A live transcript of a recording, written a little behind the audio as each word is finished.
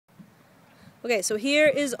Okay, so here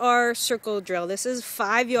is our circle drill. This is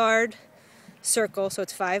 5-yard circle, so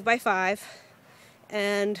it's 5 by 5.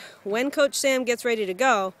 And when Coach Sam gets ready to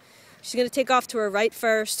go, she's going to take off to her right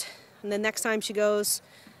first, and then next time she goes,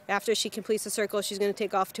 after she completes the circle, she's going to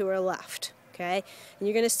take off to her left. Okay, and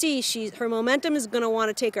you're going to see her momentum is going to want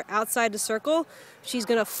to take her outside the circle. She's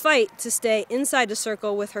going to fight to stay inside the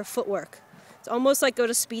circle with her footwork. It's almost like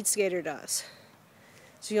what a speed skater does.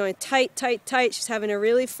 So you're going tight, tight, tight. She's having to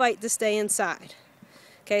really fight to stay inside.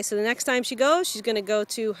 Okay, so the next time she goes, she's going to go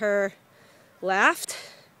to her left.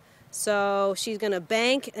 So she's going to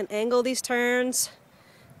bank and angle these turns.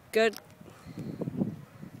 Good.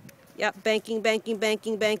 Yep, banking, banking,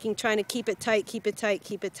 banking, banking, trying to keep it tight, keep it tight,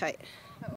 keep it tight.